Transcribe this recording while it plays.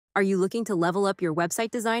Are you looking to level up your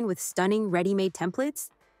website design with stunning ready-made templates?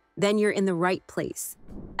 Then you're in the right place.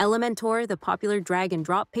 Elementor, the popular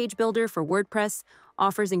drag-and-drop page builder for WordPress,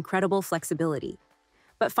 offers incredible flexibility.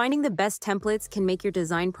 But finding the best templates can make your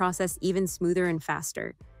design process even smoother and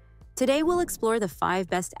faster. Today, we'll explore the 5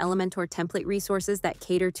 best Elementor template resources that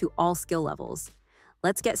cater to all skill levels.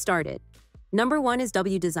 Let's get started. Number 1 is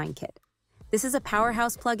WDesignKit. This is a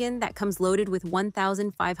powerhouse plugin that comes loaded with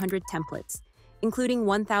 1,500 templates, including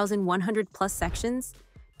 1,100 plus sections,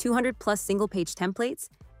 200 plus single-page templates,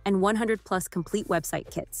 and 100 plus complete website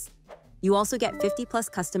kits. You also get 50 plus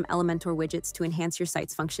custom Elementor widgets to enhance your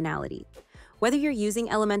site's functionality. Whether you're using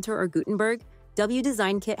Elementor or Gutenberg,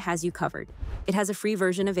 WDesignKit has you covered. It has a free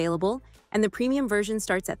version available, and the premium version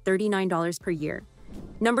starts at $39 per year.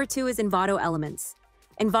 Number 2 is Envato Elements.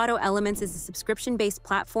 Envato Elements is a subscription-based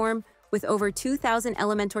platform with over 2,000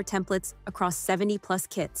 Elementor templates across 70 plus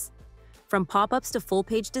kits. From pop-ups to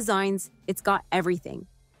full-page designs, it's got everything.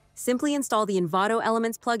 Simply install the Envato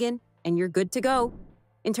Elements plugin, and you're good to go.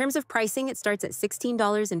 In terms of pricing, it starts at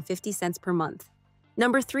 $16.50 per month.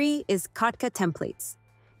 Number 3 is Katka Templates.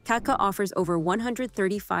 Katka offers over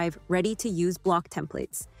 135 ready-to-use block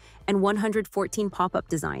templates and 114 pop-up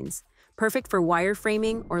designs, perfect for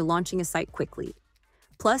wireframing or launching a site quickly.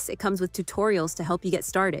 Plus, it comes with tutorials to help you get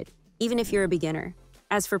started, even if you're a beginner.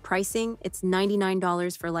 As for pricing, it's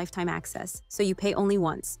 $99 for lifetime access, so you pay only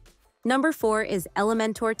once. Number 4 is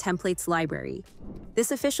Elementor Templates Library.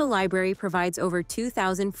 This official library provides over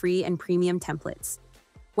 2,000 free and premium templates.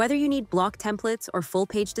 Whether you need block templates or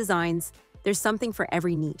full-page designs, there's something for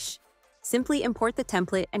every niche. Simply import the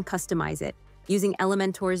template and customize it using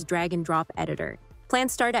Elementor's drag-and-drop editor.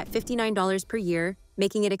 Plans start at $59 per year,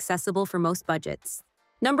 making it accessible for most budgets.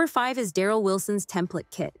 Number 5 is Daryl Wilson's Template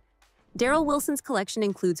Kit. Daryl Wilson's collection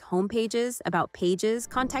includes home pages, about pages,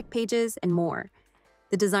 contact pages, and more.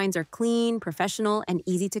 The designs are clean, professional, and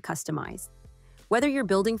easy to customize. Whether you're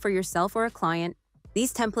building for yourself or a client,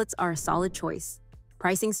 these templates are a solid choice.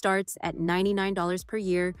 Pricing starts at $99 per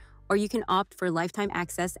year, or you can opt for lifetime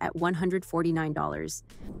access at $149.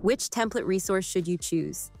 Which template resource should you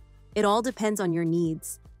choose? It all depends on your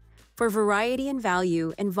needs. For variety and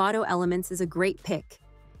value, Envato Elements is a great pick.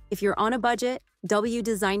 If you're on a budget,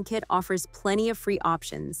 WDesignKit offers plenty of free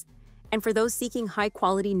options. And for those seeking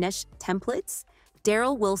high-quality niche templates,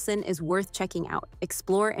 Daryl Wilson is worth checking out.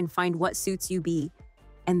 Explore and find what suits you be.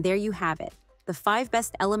 And there you have it, the 5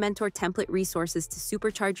 best Elementor template resources to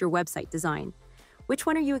supercharge your website design. Which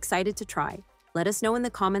one are you excited to try? Let us know in the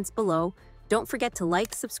comments below. Don't forget to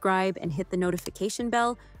like, subscribe, and hit the notification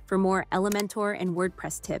bell for more Elementor and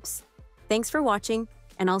WordPress tips. Thanks for watching,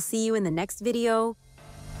 and I'll see you in the next video.